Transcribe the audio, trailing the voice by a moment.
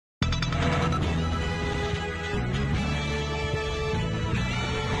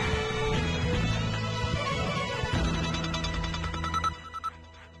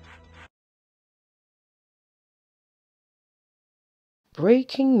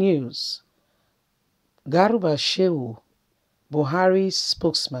Breaking news. Garba Shehu, Buhari's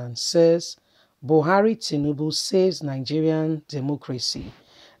spokesman, says Buhari Tinubu saves Nigerian democracy.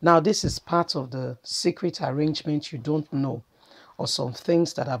 Now, this is part of the secret arrangement you don't know, or some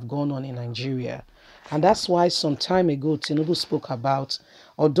things that have gone on in Nigeria. And that's why some time ago Tinubu spoke about,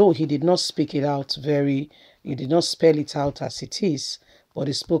 although he did not speak it out he did not spell it out as it is, but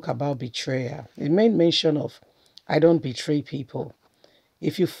he spoke about betrayal. He made mention of, I don't betray people.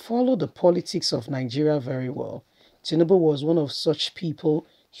 If you follow the politics of Nigeria very well, Tinubu was one of such people,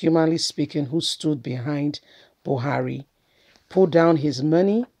 humanly speaking, who stood behind Buhari, put down his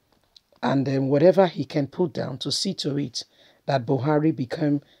money, and then whatever he can put down to see to it that Buhari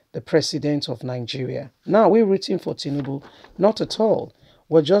become the president of Nigeria. Now we're rooting for Tinubu. Not at all.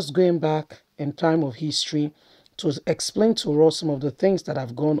 We're just going back in time of history to explain to us some of the things that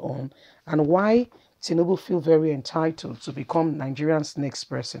have gone on and why Tinubu feel very entitled to become Nigeria's next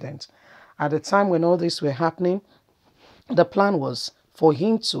president. At the time when all this were happening, the plan was for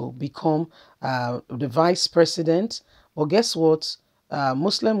him to become the vice president. But guess what?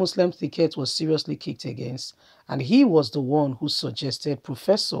 Muslim ticket was seriously kicked against. And he was the one who suggested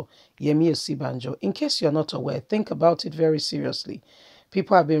Professor Yemi Osibanjo. In case you're not aware, think about it very seriously.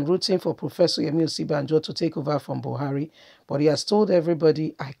 People have been rooting for Professor Yemi Osibanjo to take over from Buhari, but he has told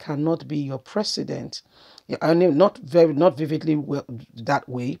everybody, I cannot be your president. I mean, not vividly that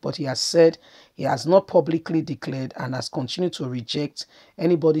way, but he has said he has not publicly declared and has continued to reject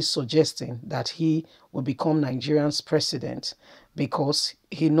anybody suggesting that he will become Nigeria's president because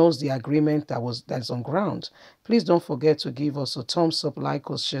he knows the agreement that's on ground. Please don't forget to give us a thumbs up,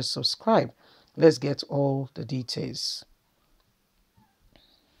 like us, share, subscribe. Let's get all the details.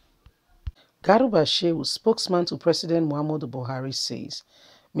 Garba Shehu, spokesman to President Muhammadu Buhari, says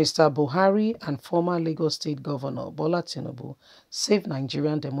Mr. Buhari and former Lagos State Governor Bola Tinubu saved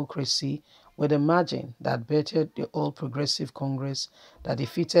Nigerian democracy with a margin that bettered the All Progressive Congress that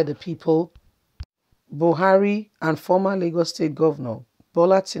defeated the people. Buhari and former Lagos State Governor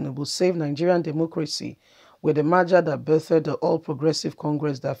Bola Tinubu saved Nigerian democracy with a margin that bettered the All Progressive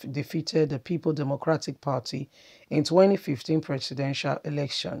Congress that defeated the People Democratic Party in 2015 presidential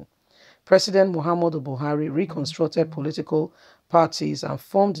election. President Muhammadu Buhari reconstructed political parties and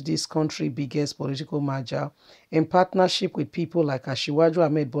formed this country's biggest political merger in partnership with people like Asiwaju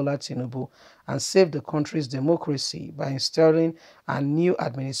Ahmed Bola Tinubu and saved the country's democracy by installing a new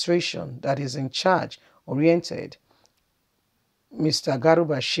administration that is in charge oriented, Mr.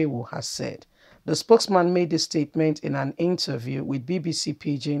 Garba Shehu has said. The spokesman made this statement in an interview with BBC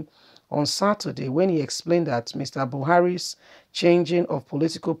Pidgin on Saturday when he explained that Mr. Buhari's changing of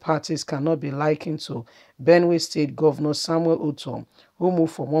political parties cannot be likened to Benue State Governor Samuel Utom, who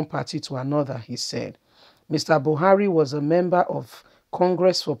moved from one party to another, he said. Mr. Buhari was a member of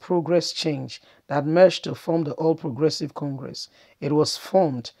Congress for Progress Change that merged to form the All Progressive Congress. It was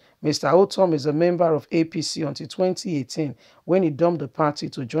formed. Mr. Utom is a member of APC until 2018 when he dumped the party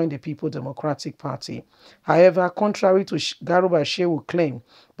to join the People Democratic Party. However, contrary to Garba Shehu's claim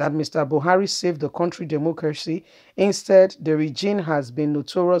that Mr. Buhari saved the country democracy, instead the regime has been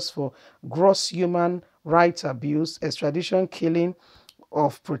notorious for gross human rights abuse, extradition, killing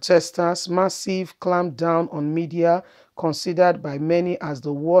of protesters, massive clampdown on media, considered by many as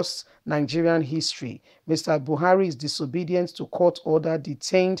the worst Nigerian history. Mr. Buhari's disobedience to court order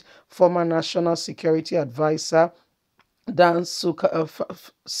detained former National Security Advisor Dan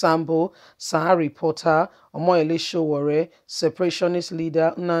Sambo, Sahara reporter Omoyele Sowore, separationist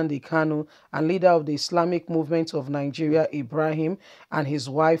leader Nnamdi Kanu, and leader of the Islamic Movement of Nigeria Ibrahim and his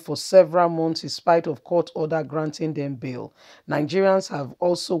wife for several months in spite of court order granting them bail. Nigerians have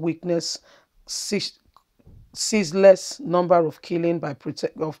also witnessed ceaseless number of killing by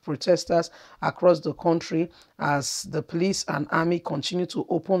protesters across the country as the police and army continue to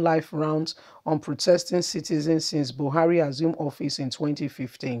open live rounds on protesting citizens since Buhari assumed office in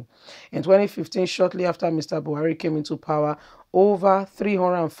 2015. In 2015, shortly after Mr. Buhari came into power, over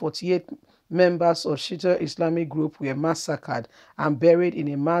 348 members of Shia Islamic group were massacred and buried in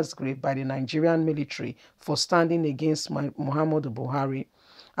a mass grave by the Nigerian military for standing against Muhammadu Buhari.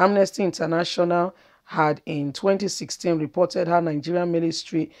 Amnesty International had in 2016 reported how Nigerian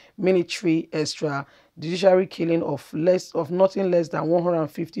military extrajudiciary killing of nothing less than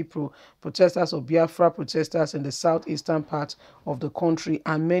 150 protesters of Biafra protesters in the southeastern part of the country,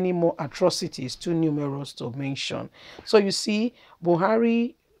 and many more atrocities too numerous to mention. So you see,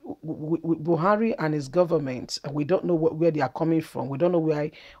 Buhari and his government, we don't know where they are coming from. We don't know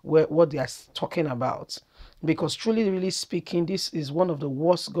what they are talking about. Because truly, really speaking, this is one of the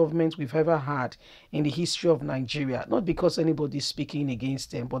worst governments we've ever had in the history of Nigeria. Not because anybody's speaking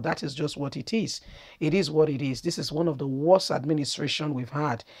against them, but that is just what it is. It is what it is. This is one of the worst administration we've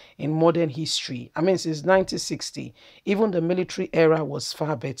had in modern history. I mean, since 1960, even the military era was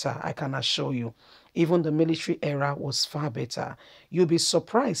far better, I can assure you. Even the military era was far better. You'll be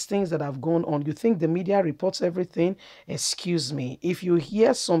surprised things that have gone on. You think the media reports everything? Excuse me. If you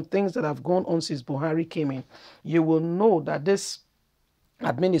hear some things that have gone on since Buhari came in, you will know that this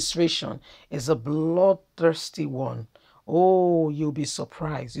administration is a bloodthirsty one. Oh, you'll be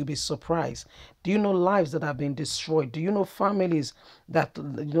surprised. You'll be surprised. Do you know lives that have been destroyed? Do you know families that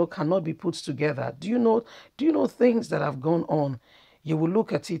cannot be put together? Do you know things that have gone on? You will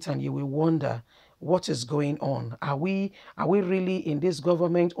look at it and you will wonder what is going on. Are we really in this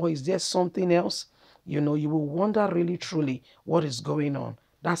government, or is there something else? You will wonder really truly what is going on.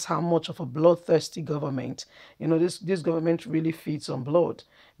 That's how much of a bloodthirsty government. This government really feeds on blood,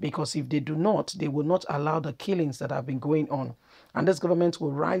 because if they do not, they will not allow the killings that have been going on. And this government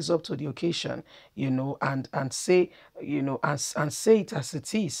will rise up to the occasion, and say, and say it as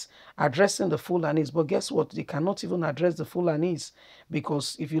it is, addressing the Fulanis. But guess what? They cannot even address the Fulanis,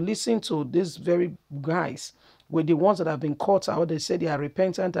 because if you listen to these very guys, with the ones that have been caught out, they say they are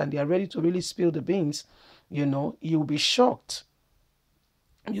repentant and they are ready to really spill the beans, you'll be shocked.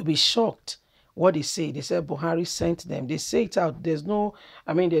 You'll be shocked what they say. They said Buhari sent them. They say it out. There's no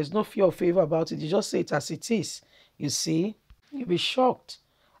fear or favor about it. They just say it as it is. You see, you'll be shocked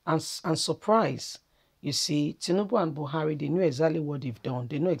and surprised. You see, Tinubu and Buhari, they knew exactly what they've done.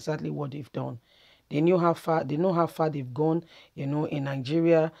 They know exactly what they've done. They know how far they've gone, in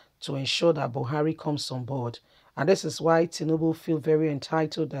Nigeria, to ensure that Buhari comes on board. And this is why Tinubu feel very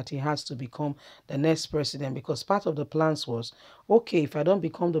entitled that he has to become the next president, because part of the plans was, okay, if I don't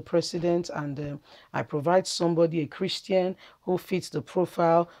become the president and I provide somebody, a Christian, who fits the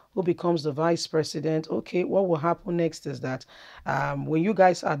profile, who becomes the vice president, okay, what will happen next is that when you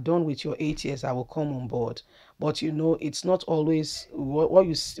guys are done with your 8 years, I will come on board. But it's not always what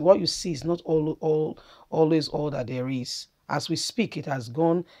you see is not always all that there is. As we speak, it has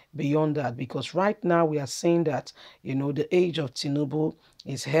gone beyond that, because right now we are saying that, the age of Tinubu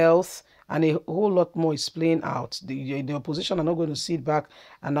is health, and a whole lot more is playing out. The opposition are not going to sit back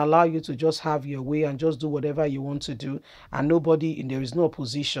and allow you to just have your way and just do whatever you want to do, and there is no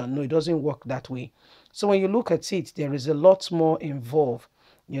opposition. No, it doesn't work that way. So when you look at it, there is a lot more involved.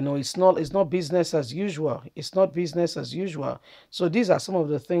 It's not business as usual. It's not business as usual. So these are some of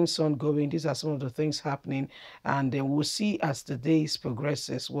the things ongoing. These are some of the things happening. And then we'll see as the days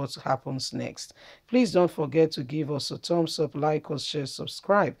progresses what happens next. Please don't forget to give us a thumbs up, like us, share,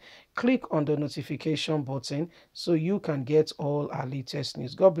 subscribe. Click on the notification button so you can get all our latest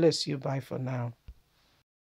news. God bless you. Bye for now.